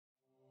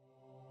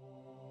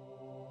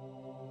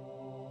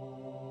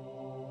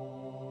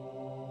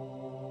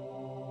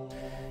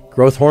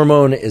Growth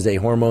hormone is a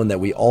hormone that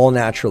we all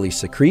naturally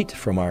secrete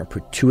from our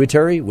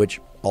pituitary, which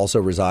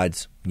also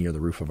resides near the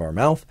roof of our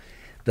mouth.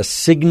 The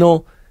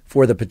signal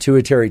for the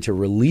pituitary to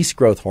release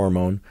growth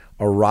hormone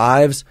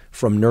arrives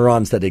from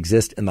neurons that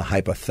exist in the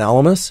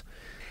hypothalamus,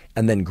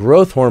 and then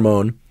growth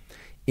hormone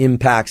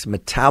impacts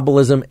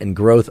metabolism and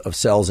growth of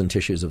cells and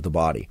tissues of the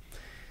body.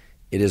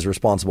 It is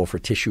responsible for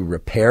tissue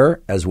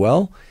repair as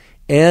well,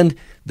 and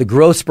the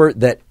growth spurt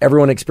that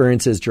everyone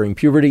experiences during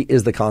puberty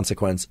is the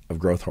consequence of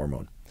growth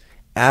hormone.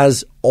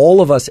 As all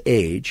of us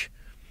age,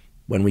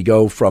 when we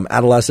go from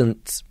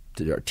adolescence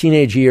to our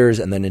teenage years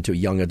and then into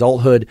young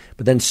adulthood,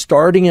 but then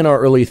starting in our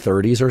early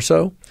 30s or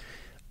so,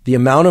 the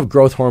amount of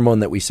growth hormone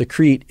that we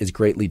secrete is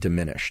greatly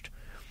diminished.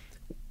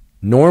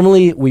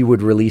 Normally, we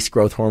would release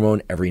growth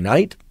hormone every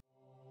night.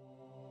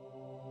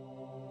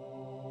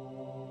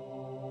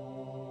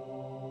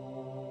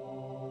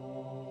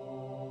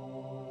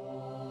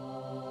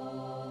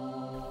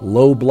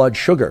 Low blood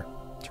sugar,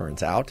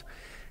 turns out,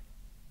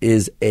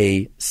 is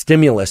a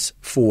stimulus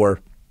for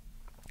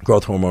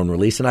growth hormone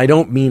release. And I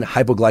don't mean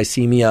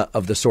hypoglycemia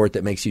of the sort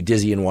that makes you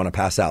dizzy and want to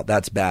pass out.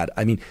 That's bad.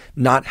 I mean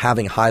not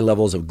having high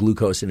levels of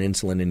glucose and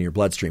insulin in your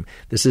bloodstream.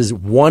 This is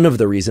one of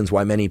the reasons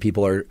why many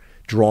people are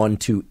drawn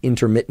to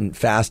intermittent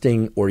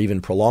fasting or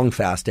even prolonged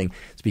fasting.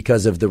 It's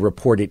because of the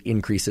reported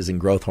increases in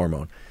growth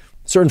hormone.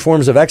 Certain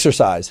forms of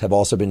exercise have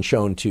also been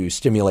shown to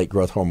stimulate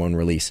growth hormone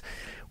release,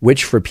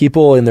 which for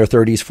people in their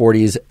 30s,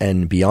 40s,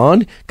 and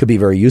beyond could be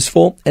very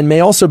useful and may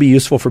also be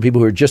useful for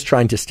people who are just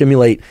trying to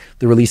stimulate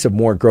the release of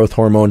more growth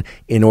hormone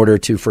in order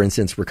to, for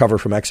instance, recover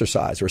from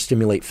exercise or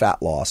stimulate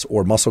fat loss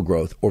or muscle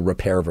growth or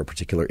repair of a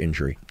particular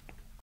injury.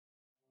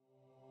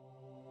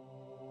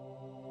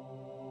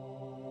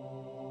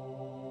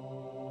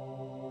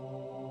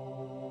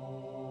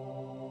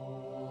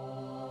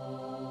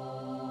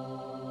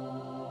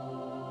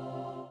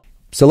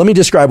 So let me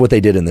describe what they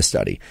did in this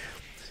study.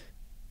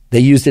 They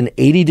used an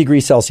 80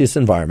 degrees Celsius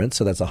environment,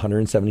 so that's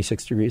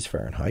 176 degrees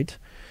Fahrenheit.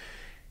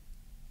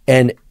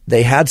 And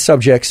they had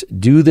subjects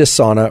do this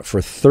sauna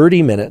for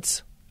 30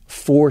 minutes,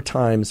 4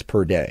 times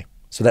per day.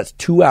 So that's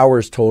 2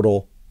 hours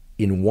total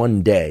in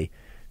one day.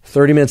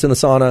 30 minutes in the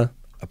sauna,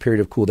 a period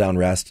of cool down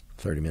rest,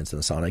 30 minutes in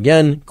the sauna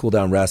again, cool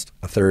down rest,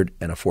 a third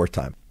and a fourth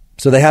time.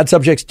 So they had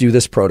subjects do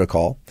this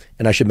protocol.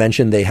 And I should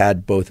mention they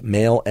had both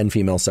male and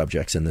female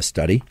subjects in this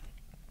study.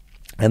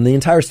 And the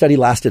entire study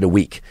lasted a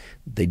week.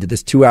 They did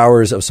this 2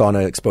 hours of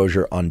sauna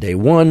exposure on day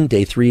 1,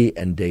 day 3,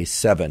 and day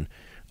 7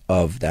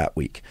 of that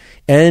week.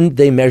 And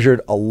they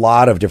measured a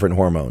lot of different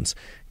hormones: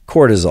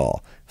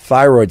 cortisol,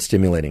 thyroid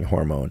stimulating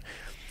hormone,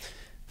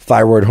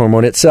 thyroid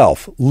hormone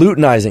itself,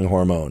 luteinizing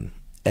hormone,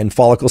 and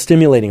follicle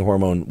stimulating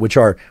hormone, which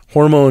are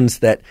hormones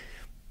that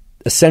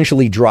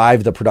essentially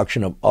drive the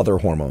production of other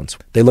hormones.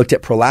 They looked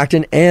at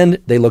prolactin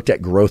and they looked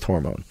at growth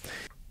hormone.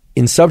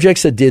 In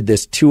subjects that did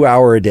this 2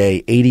 hour a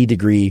day, 80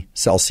 degree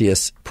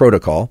Celsius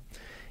protocol,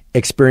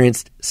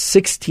 experienced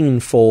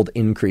 16-fold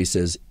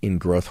increases in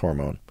growth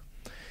hormone.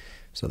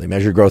 So they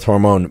measured growth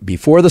hormone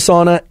before the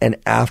sauna and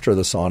after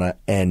the sauna,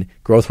 and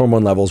growth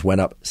hormone levels went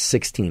up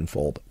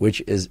 16-fold,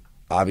 which is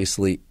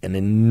obviously an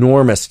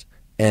enormous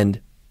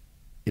and,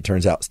 it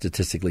turns out,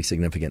 statistically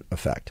significant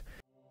effect.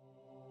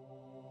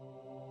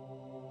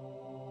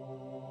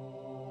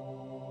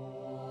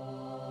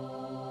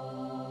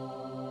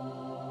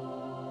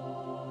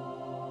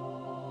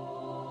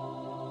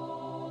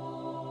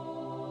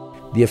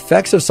 The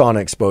effects of sauna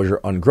exposure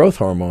on growth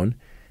hormone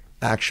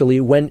actually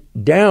went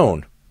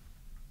down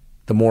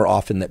the more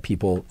often that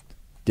people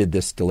did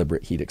this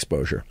deliberate heat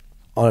exposure.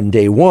 On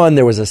day 1,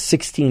 there was a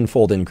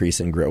 16-fold increase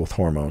in growth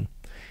hormone.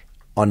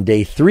 On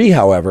day 3,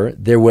 however,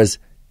 there was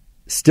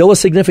still a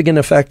significant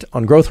effect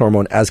on growth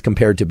hormone as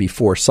compared to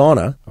before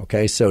sauna.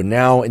 Okay, so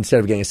now instead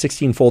of getting a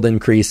 16-fold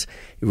increase,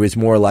 it was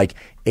more like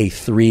a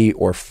 3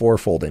 or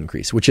 4-fold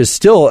increase, which is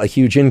still a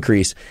huge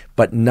increase,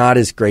 but not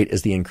as great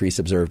as the increase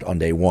observed on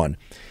day 1.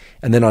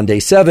 And then on day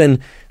 7,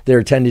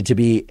 there tended to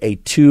be a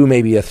 2,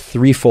 maybe a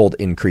 3-fold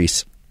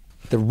increase.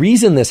 The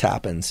reason this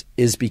happens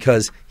is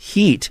because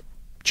heat,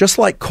 just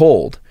like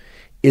cold,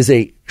 is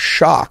a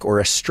shock or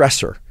a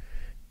stressor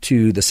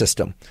to the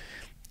system.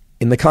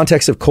 In the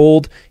context of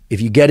cold,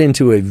 if you get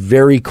into a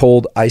very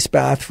cold ice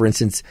bath, for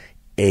instance,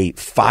 a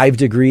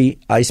 5-degree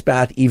ice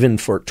bath, even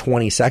for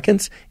 20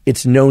 seconds,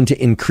 it's known to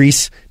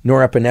increase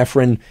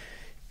norepinephrine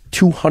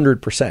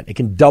 200%. It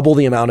can double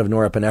the amount of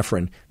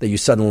norepinephrine that you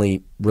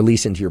suddenly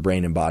release into your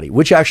brain and body,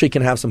 which actually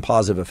can have some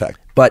positive effect.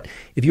 But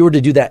if you were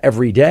to do that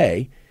every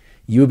day,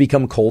 you would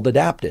become cold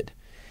adapted.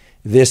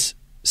 This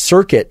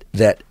circuit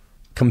that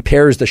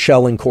compares the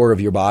shell and core of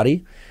your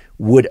body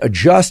would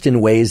adjust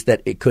in ways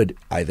that it could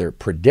either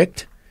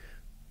predict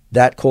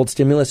that cold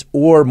stimulus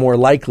or, more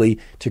likely,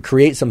 to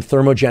create some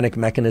thermogenic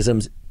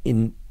mechanisms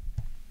in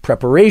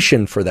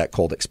preparation for that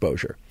cold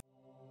exposure.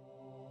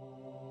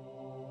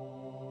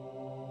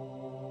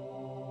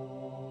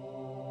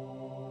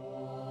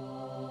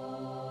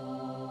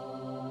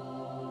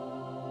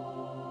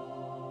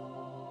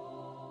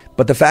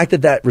 But the fact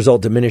that that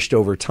result diminished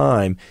over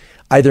time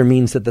either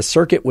means that the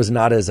circuit was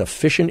not as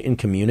efficient in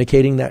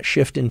communicating that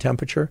shift in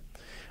temperature,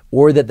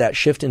 or that that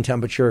shift in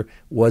temperature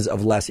was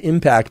of less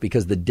impact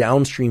because the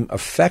downstream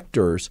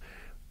effectors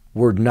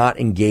were not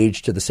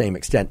engaged to the same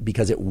extent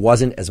because it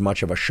wasn't as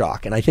much of a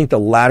shock. And I think the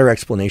latter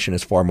explanation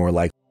is far more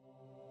likely.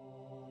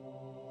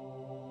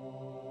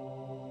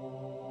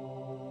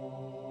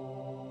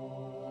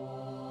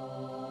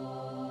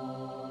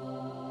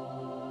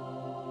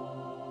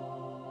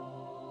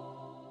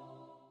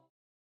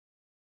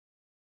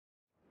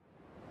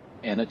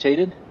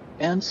 Annotated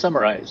and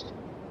summarized,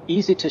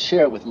 easy to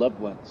share with loved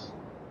ones.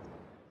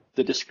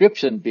 The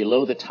description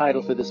below the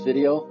title for this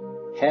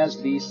video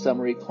has these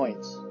summary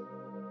points.